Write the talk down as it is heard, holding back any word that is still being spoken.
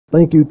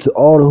Thank you to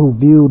all who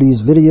view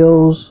these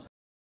videos.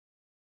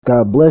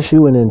 God bless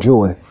you and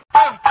enjoy.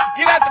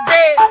 Get out the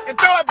bed and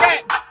throw it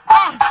back.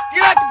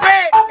 Get out the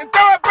bed and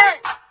throw it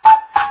back.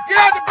 Get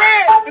out the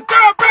bed and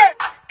throw it back.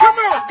 Come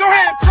on, go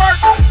ahead and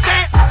twerk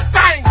that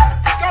thing.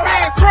 Go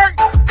ahead and twerk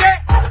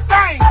that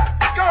thing.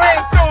 Go ahead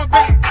and throw it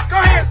back. Go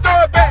ahead and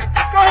throw it back.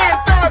 Go ahead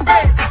and throw it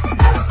back.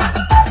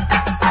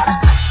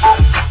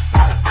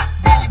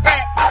 Bring it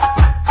back.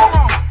 Come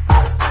on.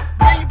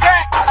 Bring it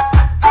back.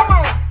 Come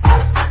on.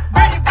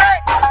 Bring it back.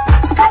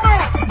 Come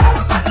on.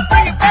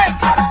 Bring it back.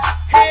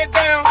 Head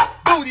down,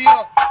 booty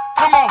up.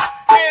 Come on.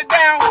 Head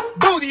down,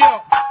 booty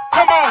up.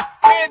 Come on.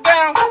 Head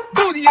down,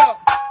 booty up.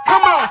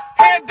 Come on.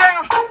 Head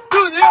down,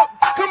 booty up.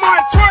 Come on,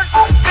 twerk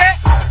that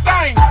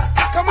thing.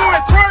 Come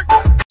on, twerk.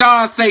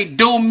 Dog say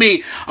do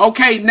me.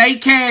 Okay,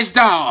 Nate Cash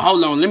Dog.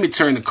 Hold on, let me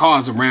turn the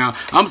cars around.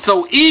 I'm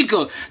so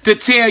eager to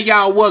tell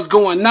y'all what's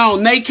going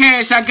on. Nate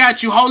Cash, I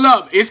got you. Hold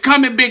up. It's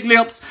coming, Big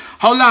Lips.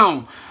 Hold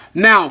on.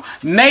 Now,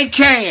 Nate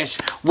Cash,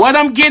 what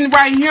I'm getting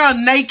right here,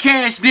 Nate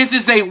Cash, this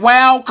is a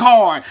wild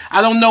card.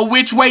 I don't know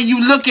which way you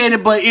look at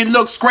it, but it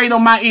looks great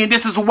on my end.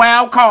 This is a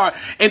wild card.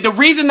 And the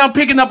reason I'm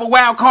picking up a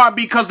wild card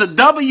because the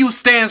W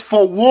stands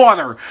for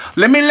water.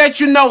 Let me let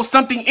you know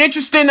something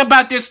interesting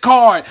about this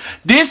card.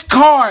 This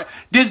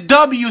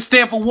W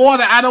stands for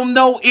water. I don't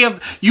know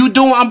if you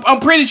doing, I'm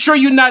pretty sure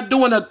you're not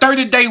doing a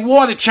 30-day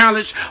water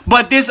challenge,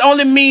 but this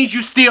only means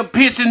you still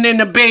pissing in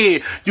the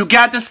bed. You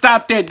got to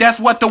stop that. That's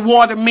what the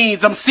water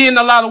means. I'm seeing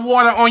a lot of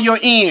water on your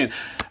end.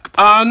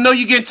 I know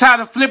you get tired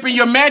of flipping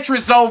your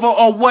mattress over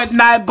or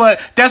whatnot, but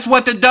that's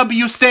what the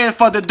W stands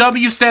for. The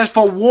W stands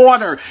for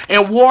water,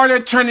 and water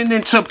turning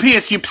into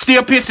piss. You're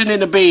still pissing in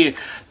the bed.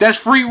 That's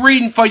free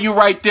reading for you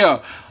right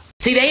there.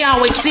 See, they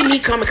always see me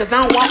coming because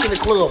I don't walk in the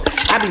club.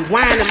 I be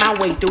winding my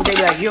way through. They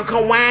be like, here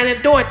come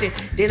whining Dorothy.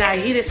 Then I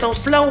hit it so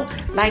slow,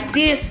 like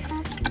this.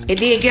 And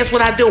then guess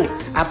what I do?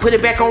 I put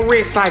it back on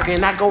wrist cycle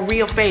and I go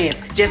real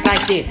fast, just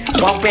like that.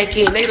 Walk back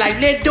in. They like,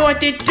 let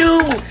Dorothy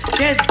do.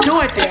 That's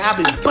Dorothy. I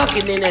be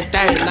bucking in that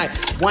thing like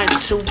 1,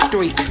 2,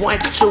 3, 1,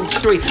 2,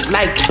 3,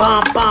 like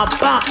bum, bum,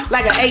 bum,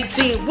 like an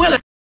 18-wheeler.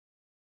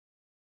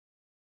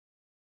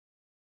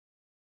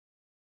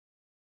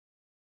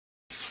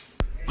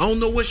 I don't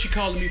know what she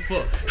calling me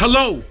for.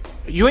 Hello?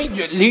 You ain't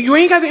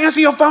got to answer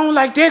your phone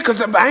like that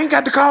because I ain't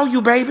got to call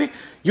you, baby.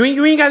 You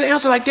ain't got to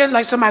answer like that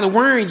like somebody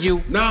worrying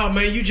you. Nah,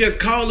 man, you just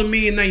calling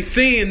me and ain't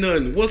saying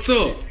nothing. What's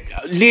up?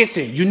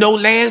 Listen, you know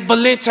last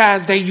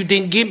Valentine's Day you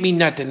didn't get me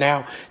nothing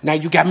now. Now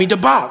you got me the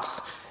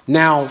box.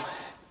 Now,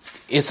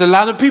 it's a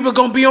lot of people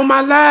gonna be on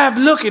my live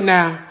looking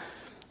now.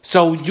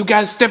 So you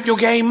gotta step your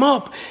game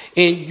up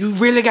and you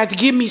really got to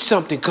give me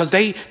something because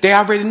they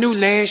already knew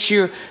last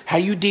year how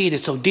you did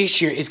it. So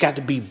this year it's got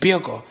to be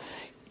bigger.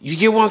 You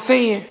get what I'm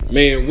saying?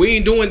 Man, we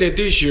ain't doing that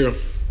this year.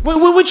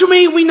 What you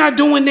mean we not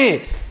doing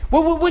that?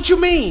 What you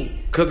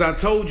mean? Cause I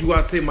told you, I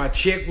said my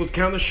check was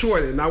kind of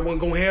short and I wasn't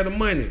gonna have the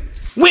money.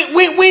 When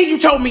you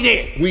told me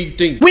that? When you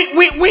think?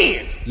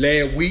 When?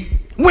 Last week.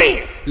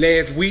 When?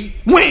 Last week.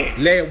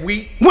 When? Last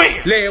week.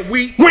 When? Last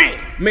week. When?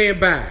 Man,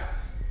 bye.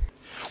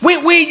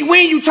 When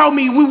you told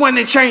me we wasn't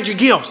exchanging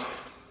gifts?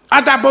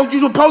 I thought both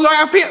you a polo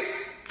outfit?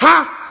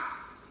 Huh?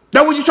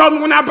 That what you told me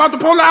when I bought the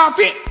polo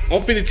outfit?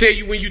 I'm finna tell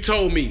you when you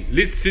told me.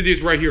 Listen to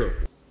this right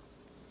here.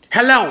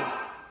 Hello?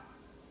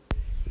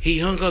 He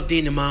hung up,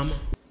 didn't he, mama?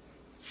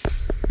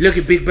 Look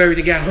at Big Bird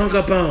that got hung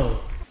up on.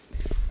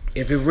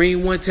 If it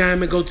ring one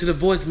time and go to the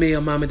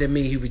voicemail, mama, that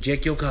mean he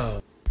reject your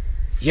call.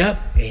 Yup,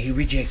 and he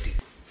rejected.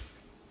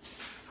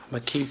 I'ma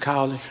keep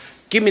calling.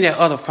 Give me that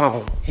other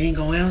phone. He ain't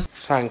gonna answer.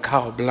 So I can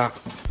call block.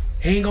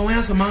 He ain't gonna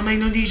answer, mama. Ain't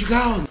no need you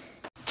calling.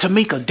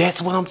 Tamika,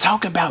 that's what I'm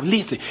talking about.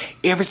 Listen,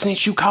 ever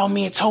since you called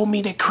me and told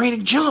me that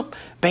credit jump,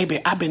 baby,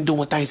 I've been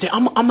doing things.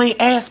 I'm in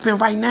Aspen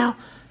right now.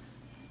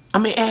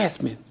 I'm in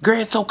Aspen.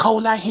 Girl, it's so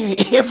cold out here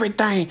and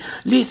everything.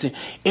 Listen,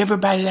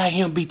 everybody out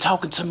here be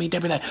talking to me. They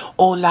be like,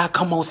 hola,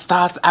 come on,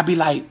 stars. I be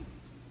like,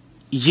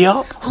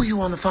 yep. Who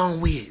you on the phone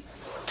with?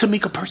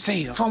 Tamika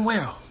Purcell. From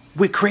where?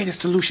 With Credit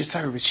Solution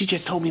Service. She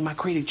just told me my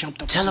credit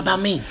jumped up. Tell her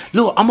about me.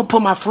 Look, I'm going to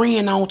put my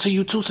friend on to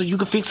you too so you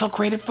can fix her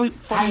credit for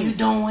How you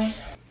doing?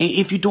 And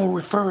if you doing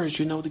refers,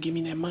 you know, to give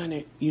me that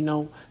money, you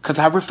know, because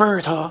I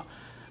referred her.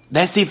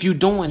 That's if you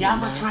doing it. Y'all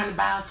was trying to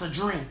buy us a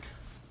drink.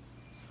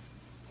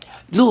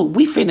 Look,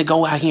 we finna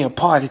go out here and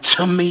party,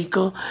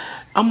 Tamika.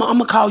 I'm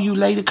gonna call you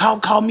later.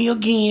 Call me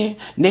again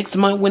next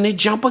month when they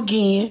jump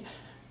again.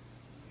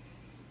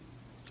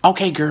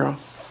 Okay, girl.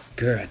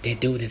 Girl, that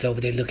dude is over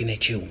there looking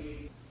at you.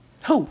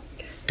 Who?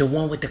 The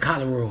one with the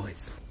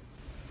collaroids.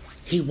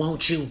 He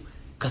wants you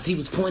because he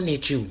was pointing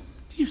at you.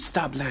 You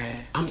stop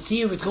lying. I'm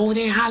serious. Go over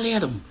there and holler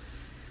at him.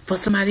 For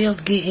somebody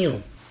else get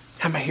him.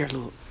 How my hair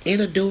look?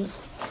 It'll do.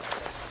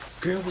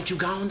 Girl, what you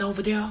gone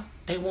over there?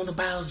 They want to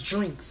buy us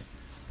drinks.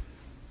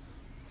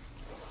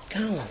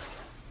 Come on. Yeah,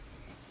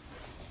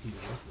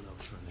 that's what I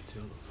was trying to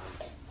tell her.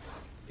 Like,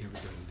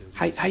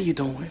 everything. How you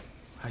doing?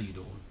 How you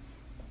doing?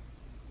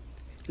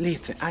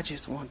 Listen, I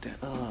just want to,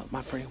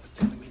 my friend was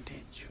telling me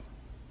that you.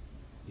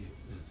 Yeah,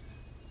 that's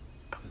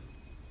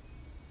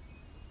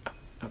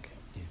it. Okay.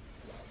 Yeah.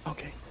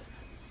 Okay.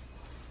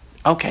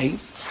 Okay.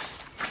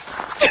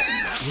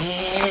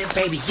 Yeah,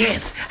 baby,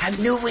 yes. I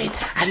knew it.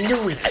 I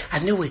knew it. I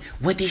knew it.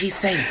 What did he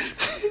say?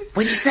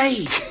 What did he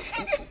say?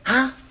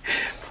 Huh?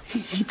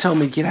 He told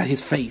me to get out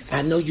his face.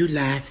 I know you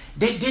lying.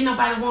 Didn't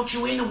nobody want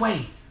you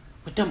anyway.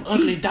 With them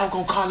ugly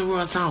doggone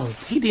corduroys on.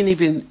 He didn't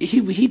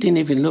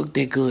even look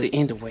that good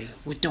anyway.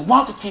 With them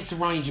Walker Texas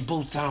Ranger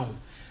boots on.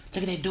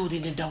 Look at that dude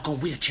in the doggone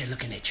wheelchair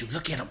looking at you.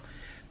 Look at him.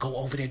 Go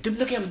over there.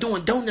 Look at him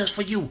doing donuts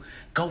for you.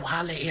 Go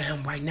holler at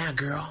him right now,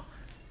 girl.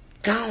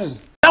 Go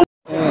on.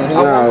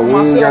 Nah,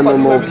 we ain't got no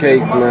more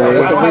cakes, man.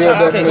 That's the real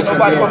definition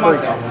of being free.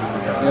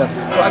 Yeah.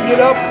 So I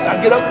get up,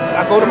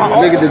 I go to my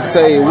office. Look at the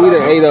table. We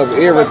done ate up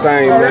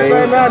everything,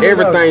 man.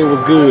 Everything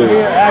was good.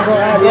 I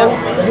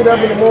get up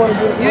in the morning.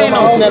 You ain't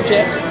on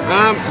Snapchat?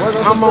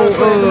 I'm on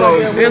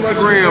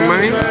Instagram,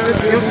 man.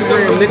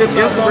 Instagram, nigga.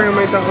 Instagram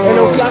ain't the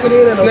only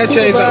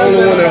Snapchat ain't the only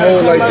one that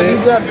hold like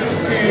that.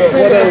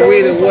 What up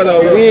with it? What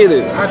up with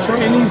it? I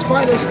train these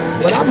fighters,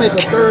 but I make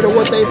a third of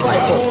what they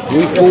fight for.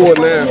 We full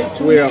now.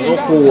 Well,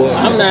 I'm full.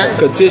 I'm not.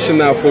 Katisha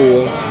not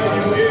full.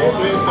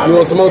 You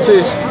want some more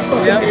Tish?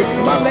 Yeah.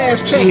 My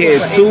last check. She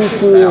had 2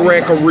 full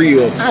rack of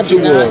reels. I had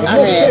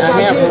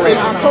half a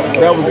rack.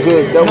 That was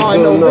good. That was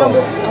good enough.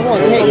 I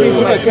want cake. You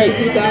want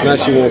cake? Now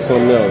she wants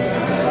something else.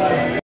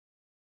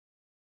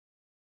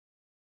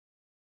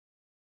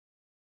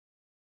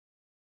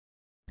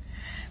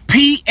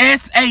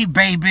 PSA,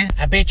 baby.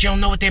 I bet you don't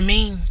know what that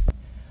means.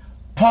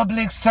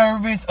 Public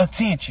service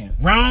attention.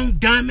 Wrong,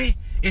 dummy.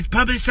 It's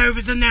public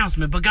service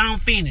announcement, but go on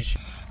finish.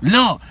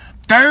 Look,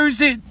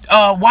 Thursday,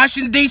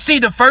 Washington, D.C.,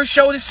 the first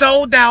show is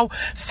sold out.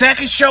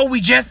 Second show, we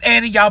just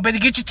added. Y'all better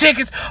get your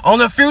tickets.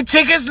 Only a few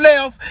tickets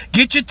left.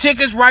 Get your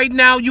tickets right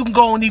now. You can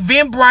go on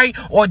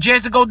Eventbrite or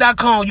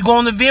jessico.com. You go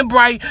on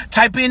Eventbrite,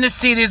 type in the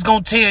city. It's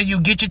going to tell you.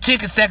 Get your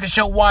tickets, second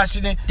show,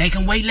 Washington. They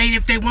can wait later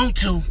if they want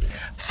to.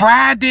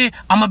 Friday,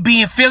 I'm going to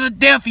be in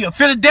Philadelphia.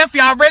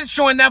 Philadelphia already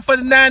showing out for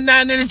the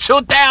 99 and the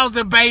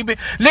 2000, baby.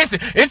 Listen,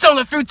 it's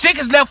only a few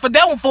tickets left for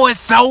that one before it's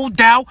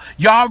sold out.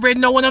 Y'all already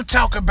know what I'm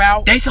talking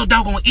about. They so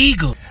doggone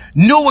eager.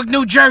 Newark,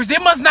 New Jersey.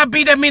 It must not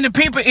be that many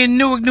people in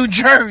Newark, New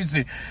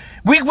Jersey.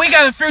 We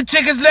got a few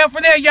tickets left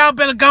for that. Y'all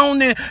better go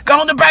on and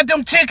buy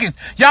them tickets.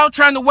 Y'all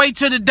trying to wait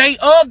till the day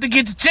of to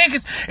get the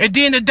tickets, and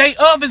then the day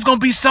of is gonna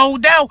be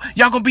sold out.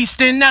 Y'all gonna be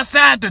standing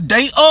outside the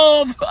day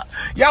of.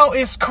 Y'all,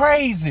 it's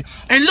crazy.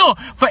 And look,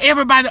 for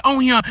everybody on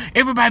here,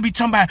 everybody be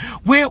talking about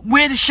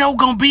where the show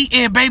gonna be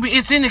at, baby.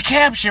 It's in the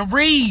caption.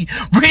 Reading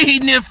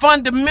it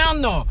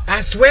fundamental.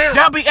 I swear.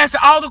 Y'all be asking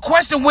all the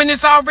questions when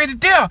it's already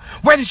there.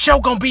 Where the show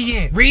gonna be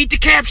at? Read the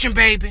caption,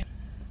 baby.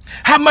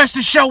 How much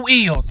the show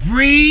is.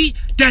 Read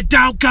the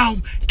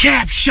doggone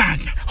caption.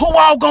 Who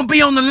all gonna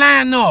be on the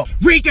lineup?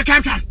 Read the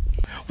caption.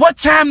 What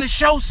time the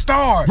show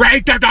start?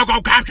 Read the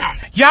doggone caption.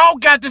 Y'all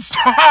got to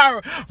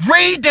start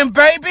reading,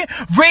 baby.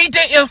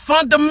 Reading is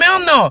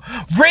fundamental.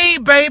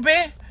 Read,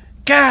 baby.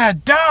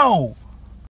 God dog.